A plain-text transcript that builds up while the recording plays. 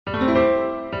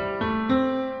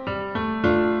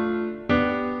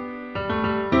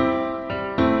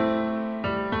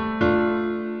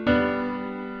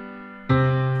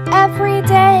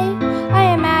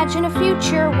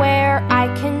future where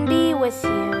I can be with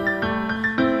you.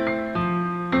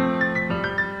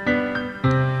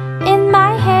 In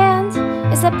my hand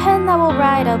is a pen that will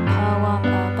write a poem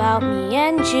about me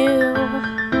and you.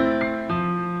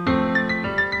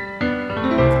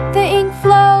 The ink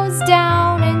flows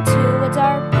down into a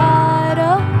dark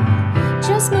puddle.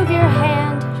 Just move your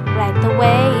hand right the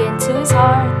way into his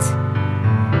heart.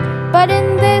 But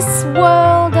in this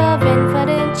world of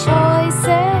infinite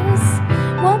choices,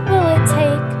 what will it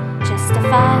take just to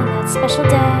find that special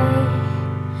day?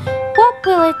 What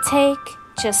will it take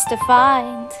just to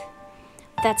find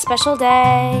that special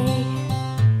day?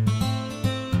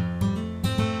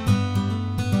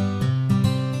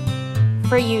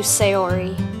 For you,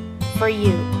 Sayori, for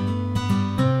you.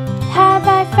 Have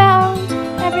I found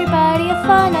everybody a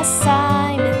fun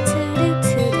assignment to do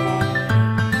today?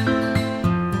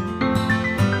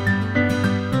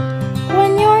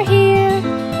 When you're here,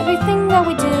 everything that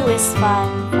we do is fun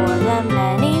for them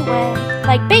anyway.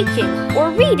 Like baking,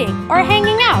 or reading, or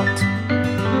hanging out.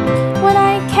 When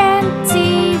I can't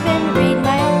even read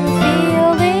my own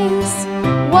feelings,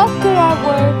 what good are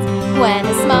words when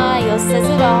a smile says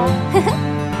it all?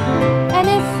 And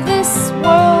if this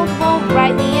world won't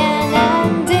write me an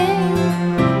ending,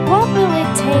 what will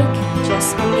it take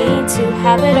just for me to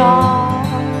have it all?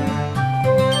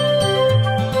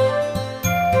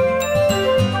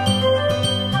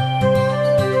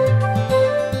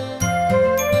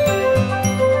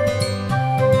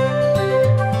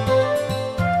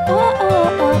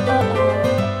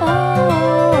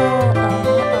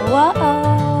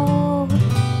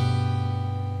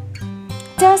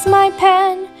 Does my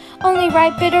pen only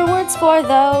write bitter words for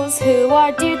those who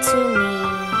are dear to me?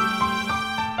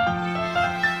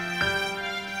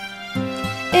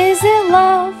 Is it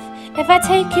love if I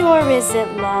take you, or is it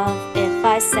love if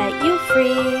I set you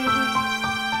free?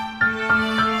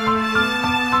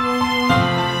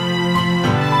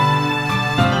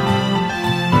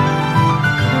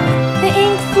 The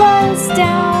ink flows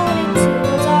down into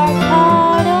a dark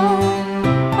puddle.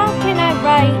 How can I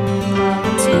write love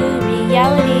into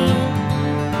reality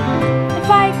if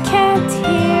I can't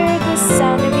hear the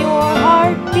sound of your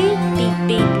heart beat, beep,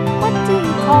 beep? What do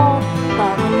you call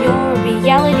love in your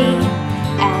reality?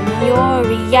 And in your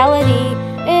reality,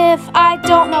 if I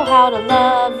don't know how to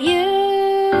love you,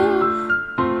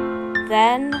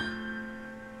 then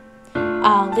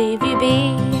I'll leave you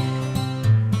be.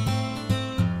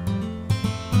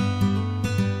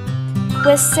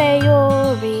 With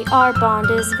Sayori, our bond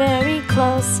is very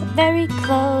close,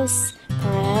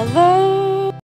 forever.